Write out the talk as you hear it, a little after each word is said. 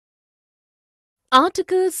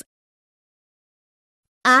Articles.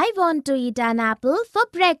 I want to eat an apple for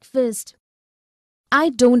breakfast. I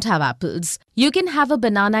don't have apples. You can have a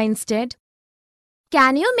banana instead.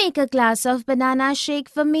 Can you make a glass of banana shake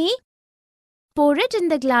for me? Pour it in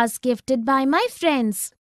the glass gifted by my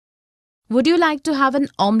friends. Would you like to have an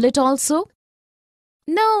omelette also?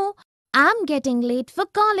 No, I'm getting late for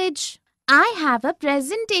college. I have a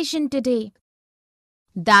presentation today.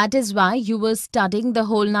 That is why you were studying the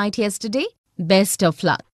whole night yesterday? Best of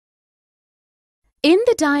luck. In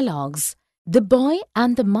the dialogues, the boy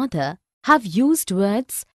and the mother have used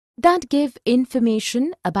words that give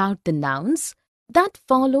information about the nouns that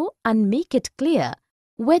follow and make it clear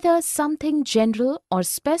whether something general or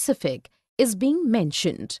specific is being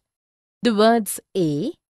mentioned. The words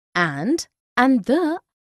a, and the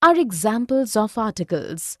are examples of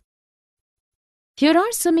articles. Here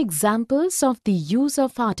are some examples of the use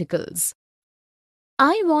of articles.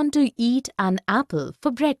 I want to eat an apple for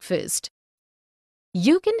breakfast.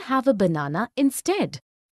 You can have a banana instead.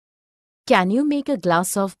 Can you make a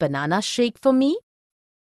glass of banana shake for me?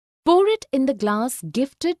 Pour it in the glass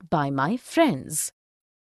gifted by my friends.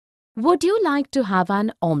 Would you like to have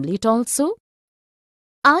an omelette also?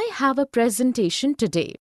 I have a presentation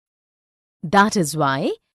today. That is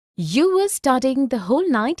why you were studying the whole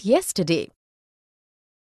night yesterday.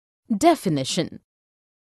 Definition.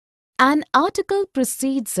 An article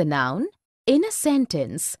precedes a noun in a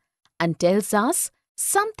sentence and tells us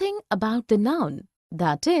something about the noun,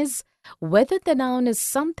 that is, whether the noun is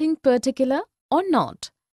something particular or not.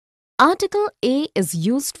 Article A is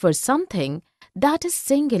used for something that is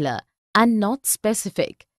singular and not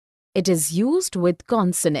specific. It is used with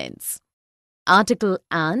consonants. Article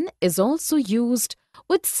an is also used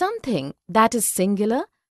with something that is singular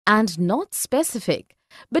and not specific,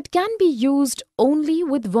 but can be used only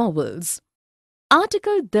with vowels.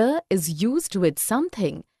 Article the is used with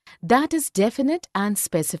something that is definite and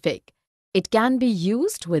specific. It can be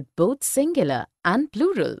used with both singular and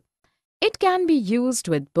plural. It can be used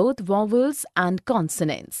with both vowels and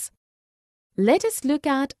consonants. Let us look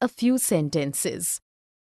at a few sentences.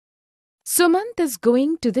 Sumant is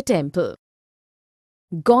going to the temple.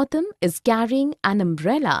 Gautam is carrying an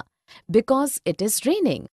umbrella because it is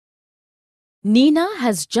raining. Nina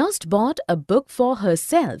has just bought a book for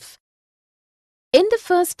herself. In the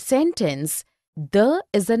first sentence, the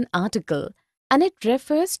is an article and it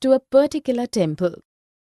refers to a particular temple.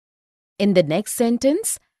 In the next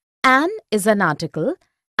sentence, an is an article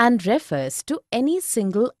and refers to any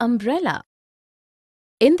single umbrella.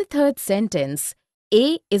 In the third sentence,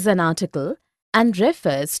 a is an article and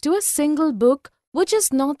refers to a single book which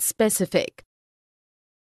is not specific.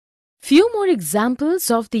 Few more examples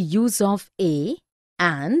of the use of a,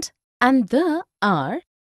 and the are: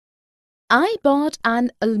 I bought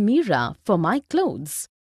an almirah for my clothes.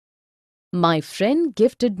 My friend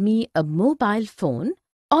gifted me a mobile phone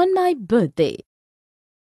on my birthday.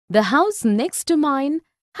 The house next to mine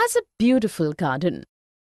has a beautiful garden.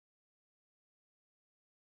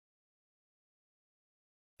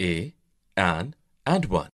 A, an, and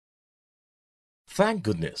one. Thank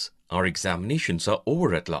goodness, our examinations are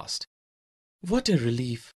over at last. What a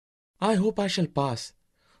relief! I hope I shall pass,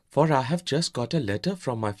 for I have just got a letter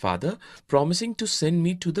from my father promising to send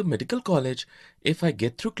me to the medical college if I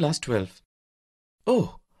get through class 12.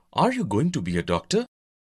 Oh, are you going to be a doctor?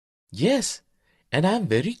 Yes, and I am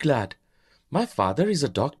very glad. My father is a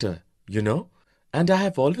doctor, you know, and I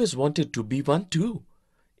have always wanted to be one too.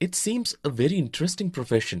 It seems a very interesting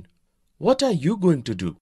profession. What are you going to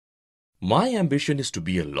do? My ambition is to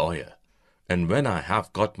be a lawyer, and when I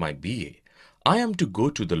have got my BA, I am to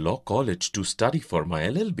go to the law college to study for my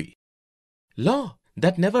LLB. Law,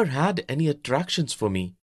 that never had any attractions for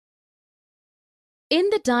me.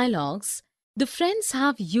 In the dialogues, the friends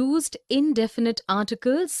have used indefinite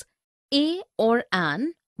articles a or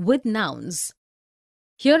an with nouns.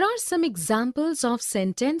 Here are some examples of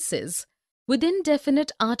sentences with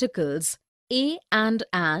indefinite articles a and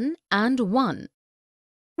an and one.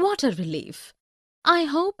 What a relief! I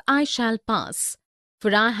hope I shall pass,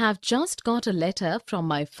 for I have just got a letter from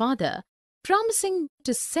my father promising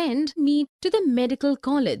to send me to the medical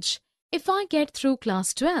college if I get through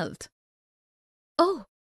class 12th. Oh,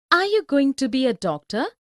 are you going to be a doctor?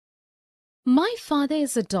 My father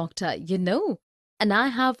is a doctor, you know, and I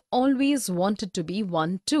have always wanted to be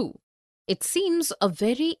one too. It seems a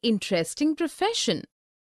very interesting profession.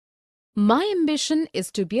 My ambition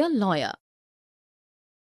is to be a lawyer.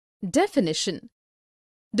 Definition.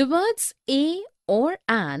 The words a or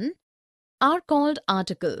an are called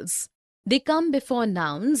articles. They come before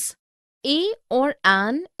nouns. A or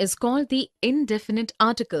an is called the indefinite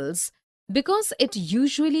articles. because it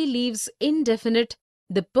usually leaves indefinite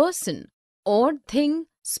the person or thing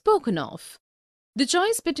spoken of. The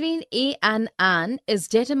choice between a and an is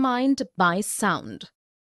determined by sound.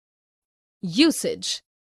 Usage.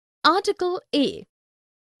 Article A.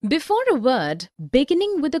 Before a word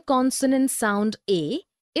beginning with the consonant sound A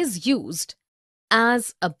is used,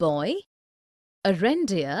 as a boy, a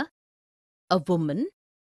reindeer, a woman,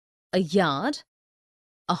 a yard,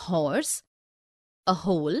 a horse, a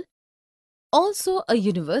hole, also a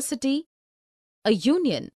university, a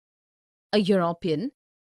union, a European,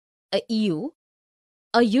 a EU,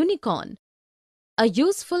 a unicorn, a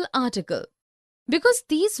useful article. Because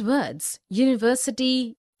these words,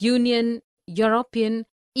 university, union, European,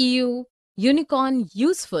 EU, unicorn,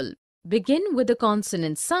 useful, begin with the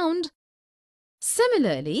consonant sound,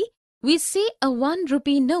 similarly, we say a 1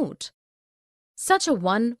 rupee note. Such a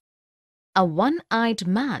one-eyed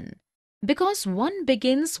man, because one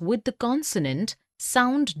begins with the consonant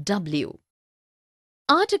sound W.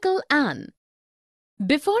 Article an.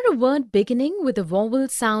 Before a word beginning with the vowel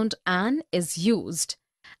sound an is used,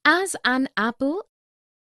 as an apple,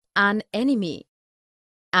 an enemy,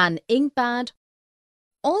 an inkpad,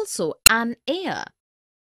 also an heir,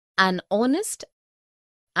 an honest,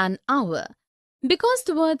 an hour. Because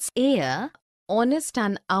the words heir, honest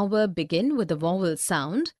and hour begin with the vowel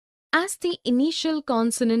sound, as the initial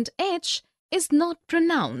consonant H is not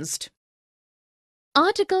pronounced.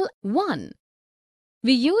 Article 1.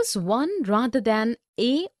 We use one rather than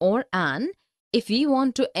a or an if we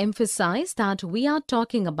want to emphasize that we are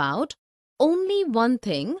talking about only one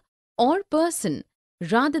thing or person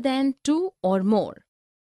rather than two or more.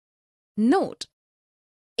 Note: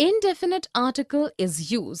 indefinite article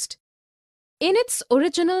is used in its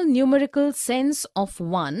original numerical sense of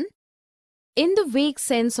one, in the vague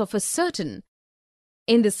sense of a certain,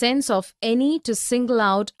 in the sense of any to single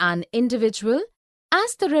out an individual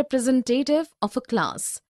as the representative of a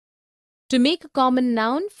class, to make a common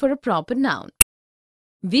noun for a proper noun.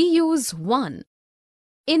 We use one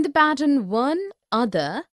in the pattern one,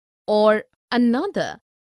 other, or another,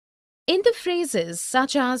 in the phrases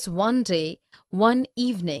such as one day, one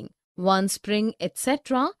evening, one spring,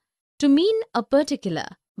 etc., to mean a particular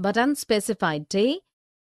but unspecified day,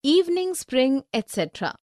 evening, spring,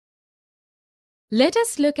 etc. Let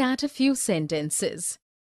us look at a few sentences.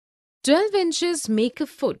 12 inches make a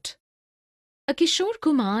foot. A Kishore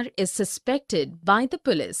Kumar is suspected by the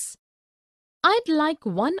police. I'd like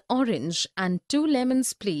 1 orange and 2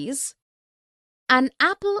 lemons, please. An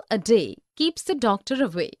apple a day keeps the doctor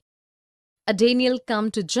away. A Daniel come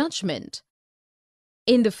to judgment.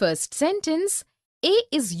 In the first sentence, a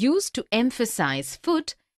is used to emphasize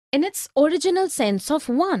foot in its original sense of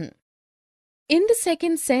one. In the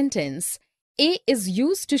second sentence, a is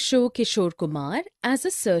used to show Kishore Kumar as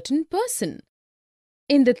a certain person.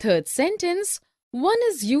 In the third sentence, one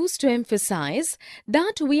is used to emphasize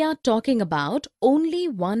that we are talking about only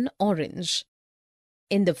 1 orange.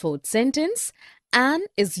 In the fourth sentence, an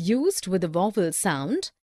is used with a vowel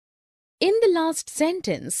sound. In the last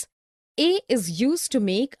sentence, a is used to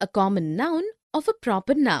make a common noun of a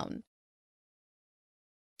proper noun.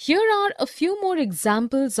 Here are a few more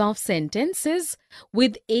examples of sentences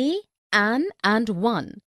with a, an, and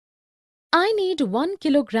one. I need 1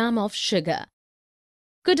 kilogram of sugar.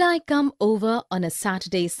 Could I come over on a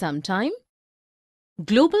Saturday sometime?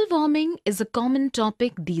 Global warming is a common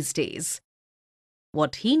topic these days.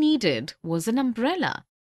 What he needed was an umbrella.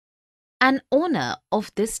 An honor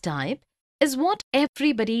of this type is what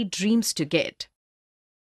everybody dreams to get.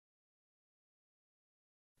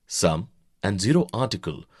 Some and zero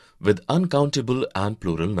article with uncountable and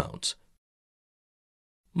plural nouns.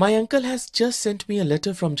 My uncle has just sent me a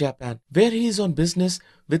letter from Japan where he is on business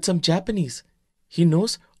with some Japanese. He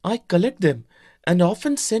knows I collect them and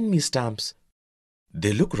often send me stamps.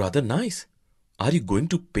 They look rather nice. Are you going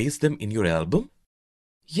to paste them in your album?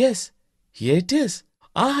 Yes, here it is.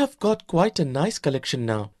 I have got quite a nice collection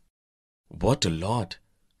now. What a lot!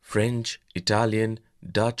 French, Italian,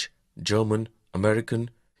 Dutch, German, American.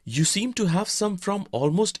 You seem to have some from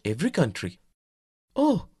almost every country.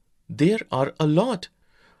 Oh, there are a lot.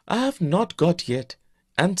 I have not got yet,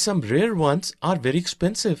 and some rare ones are very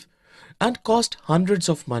expensive and cost hundreds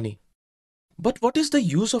of money. But what is the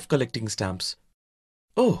use of collecting stamps?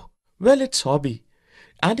 Oh, well, it's hobby,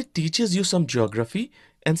 and it teaches you some geography,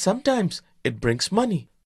 and sometimes it brings money.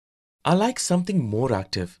 I like something more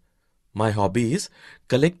active. My hobby is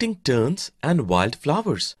collecting terns and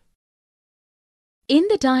wildflowers. In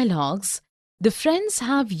the dialogues, the friends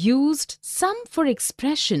have used some for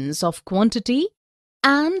expressions of quantity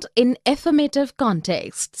and in affirmative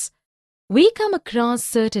contexts, we come across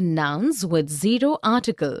certain nouns with zero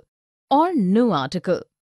article or no article.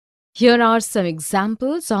 Here are some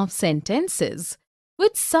examples of sentences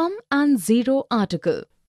with some and zero article.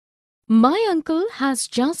 My uncle has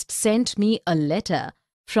just sent me a letter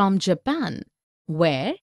from Japan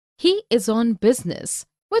where he is on business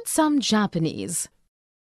with some Japanese.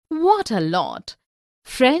 What a lot!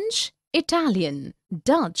 French, Italian,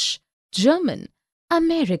 Dutch, German,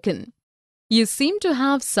 American. You seem to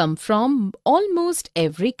have some from almost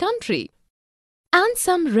every country. And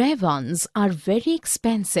some rare ones are very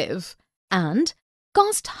expensive and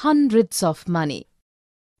cost hundreds of money.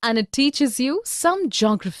 And it teaches you some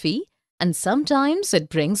geography and sometimes it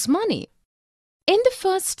brings money. In the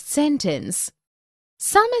first sentence,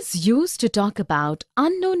 some is used to talk about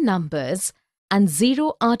unknown numbers and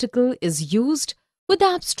zero article is used with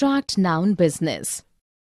abstract noun business.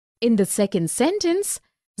 In the second sentence,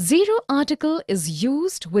 zero article is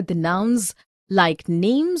used with the nouns like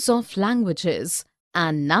names of languages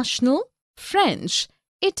and national, French,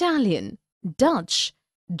 Italian, Dutch,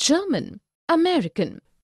 German, American.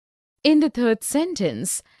 In the third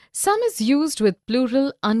sentence, some is used with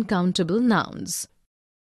plural uncountable nouns.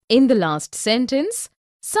 In the last sentence,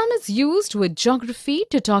 some is used with geography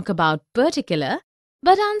to talk about particular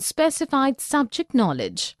but unspecified subject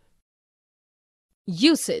knowledge.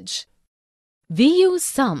 Usage. We use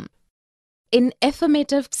some in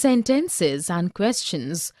affirmative sentences and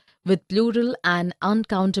questions with plural and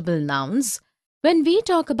uncountable nouns when we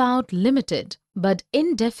talk about limited but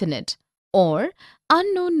indefinite or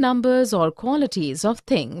unknown numbers or qualities of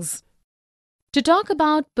things. To talk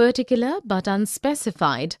about particular but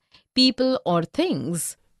unspecified people or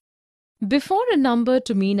things. Before a number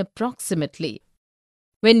to mean approximately.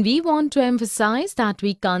 When we want to emphasize that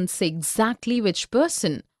we can't say exactly which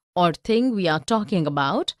person or thing we are talking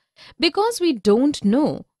about because we don't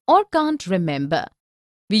know or can't remember,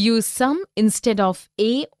 we use some instead of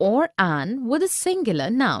a or an with a singular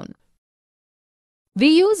noun. We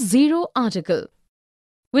use zero article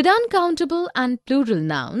with uncountable and plural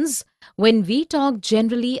nouns when we talk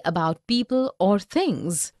generally about people or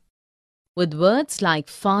things. With words like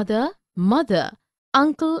father, mother,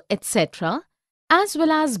 uncle, etc., as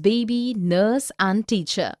well as baby, nurse and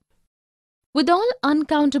teacher. With all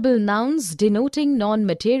uncountable nouns denoting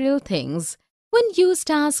non-material things when used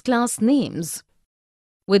as class names.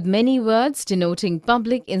 With many words denoting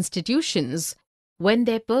public institutions when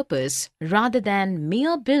their purpose rather than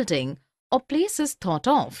mere building or places thought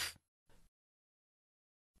of.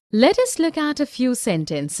 Let us look at a few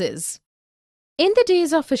sentences. In the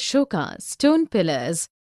days of Ashoka, stone pillars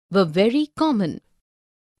were very common.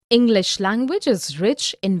 English language is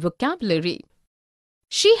rich in vocabulary.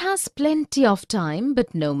 She has plenty of time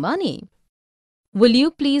but no money. Will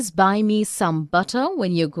you please buy me some butter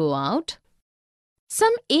when you go out?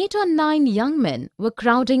 Some 8 or 9 young men were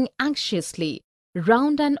crowding anxiously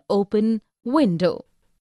round an open window.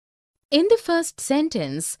 In the first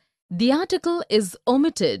sentence, the article is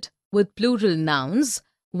omitted with plural nouns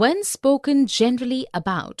when spoken generally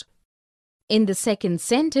about. In the second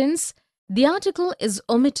sentence, the article is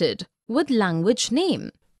omitted with language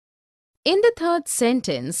name. In the third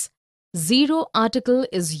sentence, zero article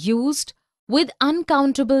is used with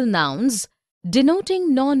uncountable nouns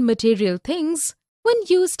denoting non-material things when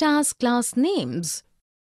used as class names.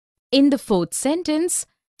 In the fourth sentence,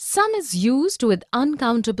 some is used with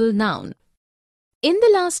uncountable noun. In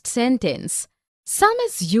the last sentence, some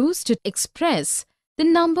is used to express the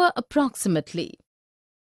number approximately.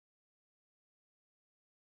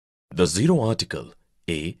 The zero article,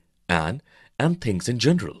 a, an, and things in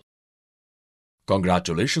general.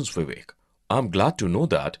 Congratulations, Vivek. I'm glad to know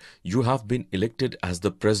that you have been elected as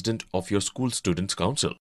the president of your school students'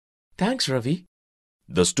 council. Thanks, Ravi.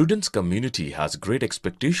 The students' community has great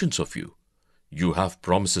expectations of you. You have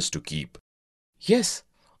promises to keep. Yes,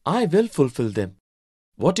 I will fulfill them.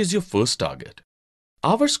 What is your first target?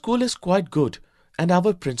 Our school is quite good and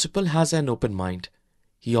our principal has an open mind.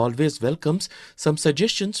 He always welcomes some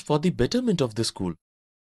suggestions for the betterment of the school.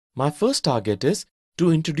 My first target is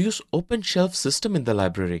to introduce open shelf system in the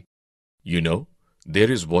library. You know,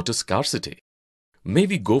 there is water scarcity. May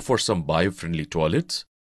we go for some bio-friendly toilets?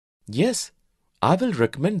 Yes, I will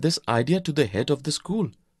recommend this idea to the head of the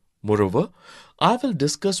school. Moreover, I will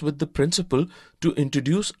discuss with the principal to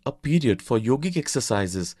introduce a period for yogic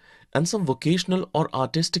exercises and some vocational or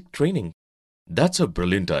artistic training. That's a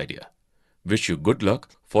brilliant idea. Wish you good luck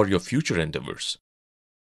for your future endeavors.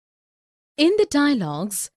 In the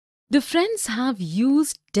dialogues, the friends have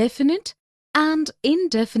used definite and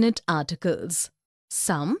indefinite articles,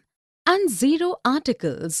 some and zero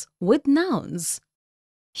articles with nouns.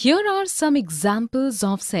 Here are some examples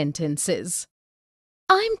of sentences.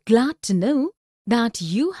 I'm glad to know that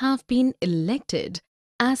you have been elected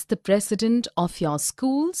as the president of your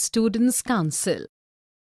school students' council.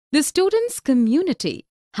 The students' community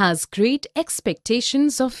has great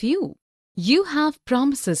expectations of you. You have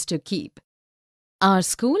promises to keep. Our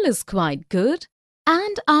school is quite good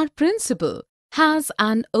and our principal has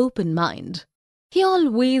an open mind. He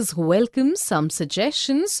always welcomes some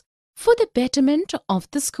suggestions for the betterment of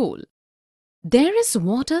the school. There is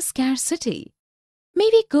water scarcity. May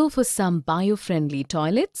we go for some bio-friendly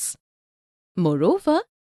toilets? Moreover,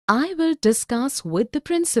 I will discuss with the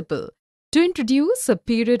principal to introduce a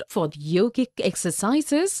period for yogic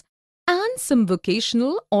exercises and some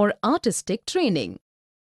vocational or artistic training.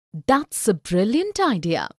 That's a brilliant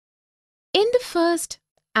idea. In the first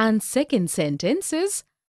and second sentences,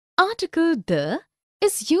 article the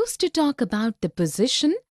is used to talk about the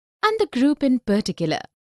position and the group in particular.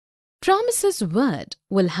 Promises word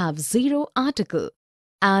will have zero article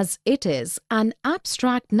as it is an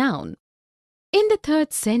abstract noun. In the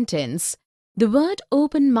third sentence, the word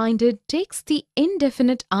open-minded takes the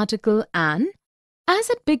indefinite article an as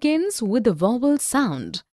it begins with a vowel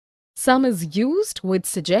sound. Some is used with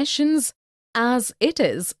suggestions as it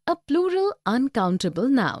is a plural uncountable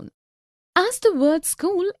noun. As the word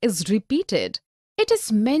school is repeated, it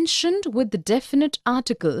is mentioned with the definite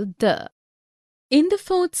article the. In the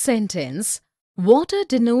fourth sentence, water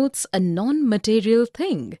denotes a non-material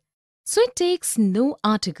thing, so it takes no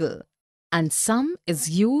article, and some is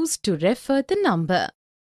used to refer the number.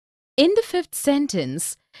 In the fifth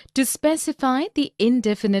sentence, to specify the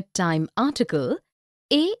indefinite time article,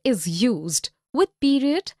 a is used with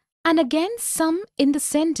period, and again some in the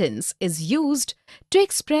sentence is used to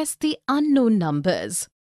express the unknown numbers.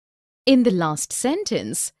 In the last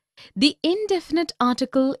sentence, the indefinite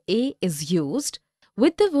article a is used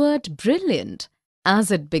with the word brilliant as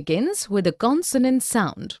it begins with a consonant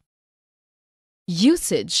sound.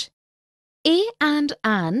 Usage. A and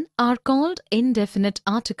an are called indefinite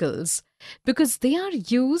articles because they are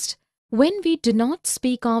used when we do not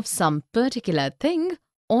speak of some particular thing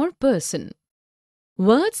or person.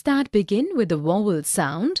 Words that begin with a vowel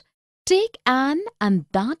sound take an, and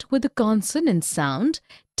that with a consonant sound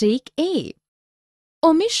take a.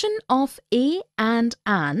 Omission of a and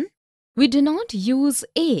an. We do not use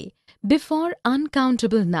a before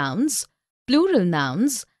uncountable nouns, plural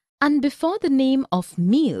nouns, and before the name of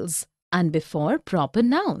meals and before proper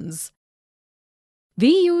nouns. We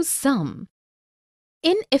use some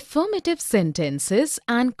in affirmative sentences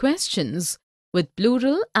and questions with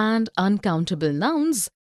plural and uncountable nouns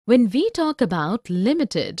when we talk about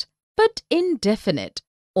limited but indefinite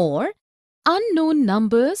or unknown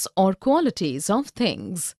numbers or qualities of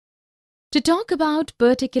things. To talk about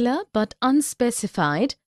particular but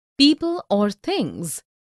unspecified people or things.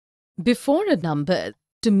 Before a number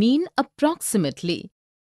to mean approximately.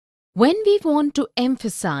 When we want to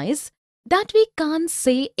emphasize that we can't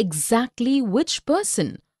say exactly which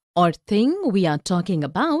person or thing we are talking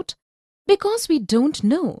about because we don't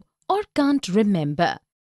know or can't remember,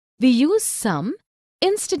 we use some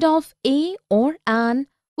instead of a or an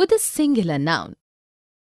with a singular noun.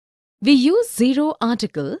 We use zero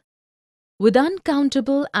article with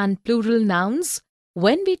uncountable and plural nouns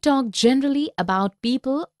when we talk generally about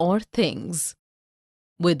people or things.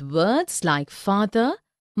 With words like father,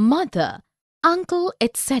 mother, uncle,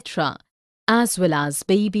 etc., as well as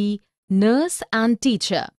baby, nurse and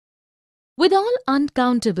teacher. With all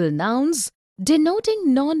uncountable nouns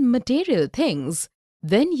denoting non-material things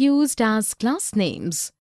when used as class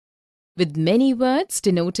names. With many words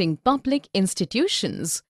denoting public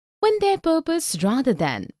institutions when their purpose rather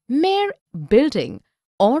than mere building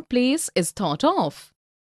or place is thought of.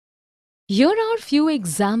 Here are few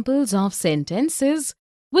examples of sentences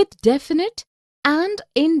with definite and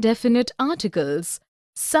indefinite articles,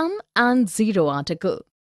 some and zero article.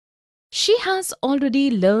 She has already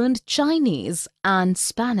learned Chinese and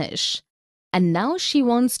Spanish, and now she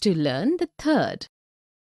wants to learn the third.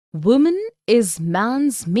 Woman is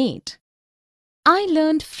man's mate. I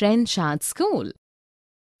learned French at school.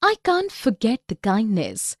 I can't forget the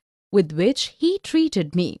kindness with which he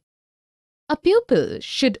treated me. A pupil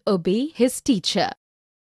should obey his teacher.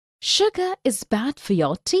 Sugar is bad for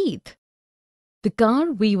your teeth. The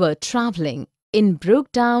car we were traveling in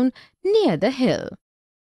broke down near the hill.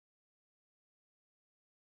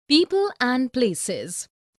 People and places.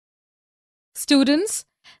 Students,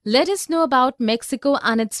 let us know about Mexico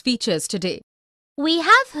and its features today. We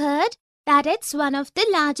have heard that it's one of the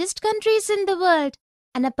largest countries in the world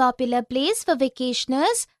and a popular place for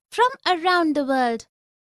vacationers from around the world.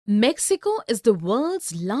 Mexico is the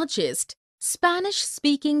world's largest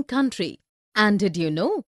Spanish-speaking country. And did you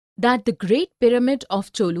know that the Great Pyramid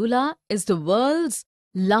of Cholula is the world's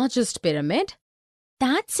largest pyramid?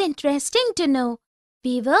 That's interesting to know.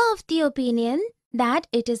 We were of the opinion that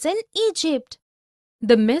it is in Egypt.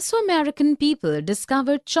 The Mesoamerican people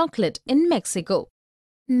discovered chocolate in Mexico.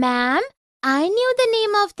 Ma'am, I knew the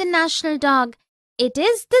name of the national dog. It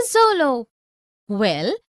is the Zolo.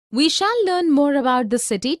 Well, we shall learn more about the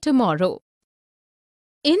city tomorrow.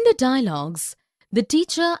 In the dialogues, the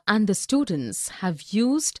teacher and the students have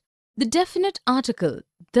used the definite article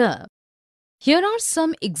the. Here are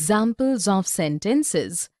some examples of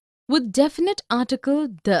sentences with definite article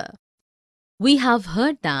the. We have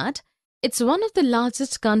heard that it's one of the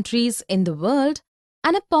largest countries in the world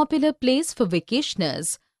and a popular place for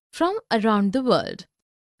vacationers from around the world.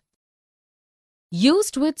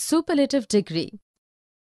 Used with superlative degree.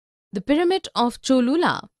 The Pyramid of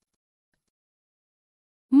Cholula.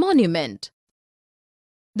 Monument.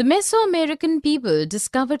 The Mesoamerican people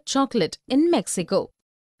discovered chocolate in Mexico.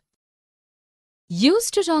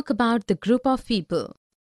 Used to talk about the group of people.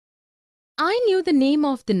 I knew the name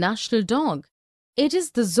of the national dog. It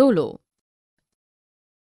is the Zolo.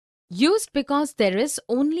 Used because there is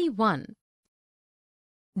only one.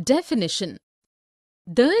 Definition.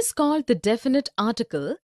 The is called the definite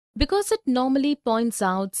article because it normally points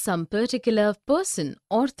out some particular person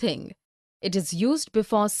or thing. It is used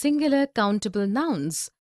before singular countable nouns,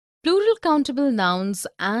 plural countable nouns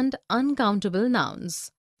and uncountable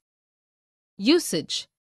nouns. Usage.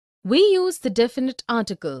 We use the definite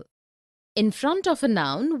article in front of a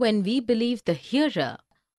noun when we believe the hearer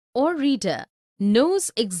or reader knows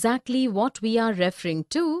exactly what we are referring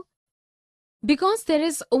to. Because there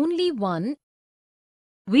is only one,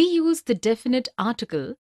 we use the definite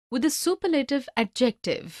article with a superlative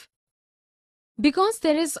adjective. Because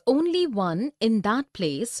there is only one in that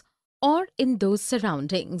place or in those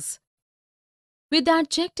surroundings. With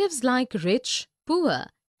adjectives like rich, poor,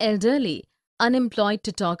 elderly, unemployed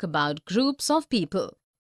to talk about groups of people.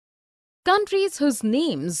 Countries whose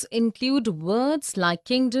names include words like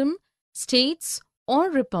kingdom, states,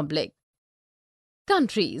 or republic.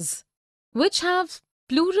 Countries which have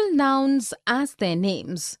plural nouns as their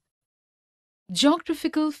names.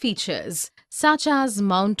 Geographical features such as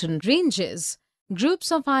mountain ranges,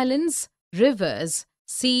 groups of islands, rivers,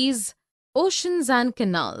 seas, oceans and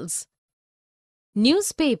canals.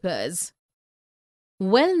 Newspapers.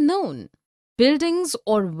 Well-known buildings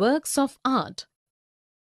or works of art.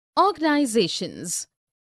 Organizations.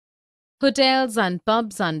 Hotels and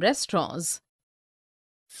pubs and restaurants.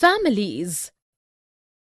 Families.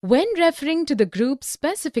 When referring to the group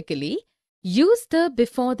specifically, use the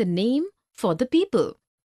before the name for the people.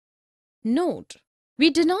 Note: we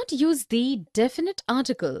do not use the definite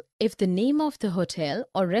article if the name of the hotel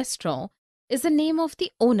or restaurant is the name of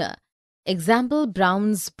the owner. Example: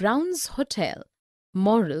 Brown's Hotel,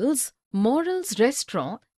 Morals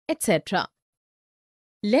Restaurant, etc.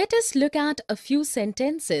 Let us look at a few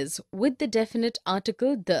sentences with the definite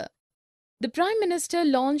article the. The Prime Minister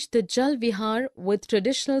launched the Jal Vihar with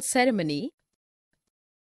traditional ceremony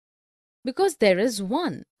because there is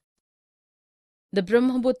one. The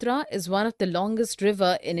Brahmaputra is one of the longest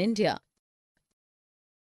river in India.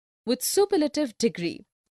 With superlative degree.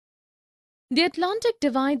 The Atlantic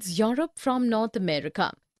divides Europe from North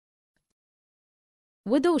America.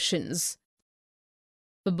 With oceans.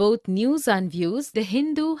 For both news and views, The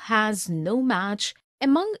Hindu has no match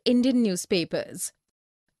among Indian newspapers.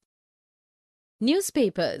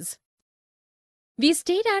 Newspapers. We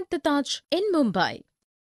stayed at the Taj in Mumbai.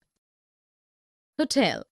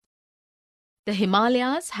 Hotel. The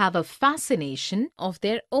Himalayas have a fascination of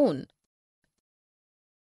their own.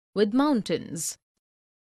 With mountains.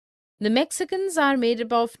 The Mexicans are made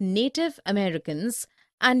up of Native Americans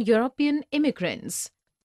and European immigrants.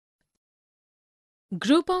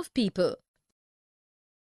 Group of people.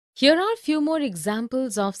 Here are few more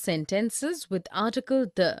examples of sentences with article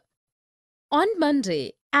the. On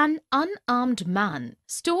Monday, an unarmed man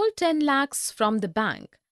stole 10 lakhs from the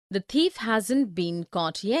bank. The thief hasn't been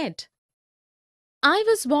caught yet. I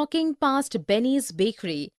was walking past Benny's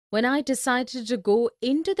bakery when I decided to go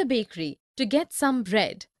into the bakery to get some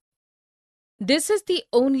bread. This is the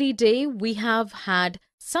only day we have had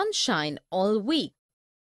sunshine all week.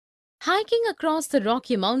 Hiking across the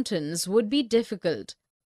Rocky Mountains would be difficult.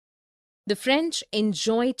 The French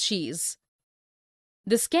enjoy cheese.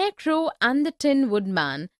 The Scarecrow and the Tin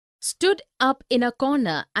Woodman stood up in a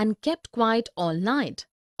corner and kept quiet all night,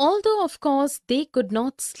 although of course they could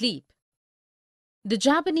not sleep. The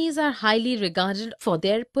Japanese are highly regarded for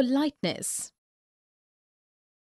their politeness.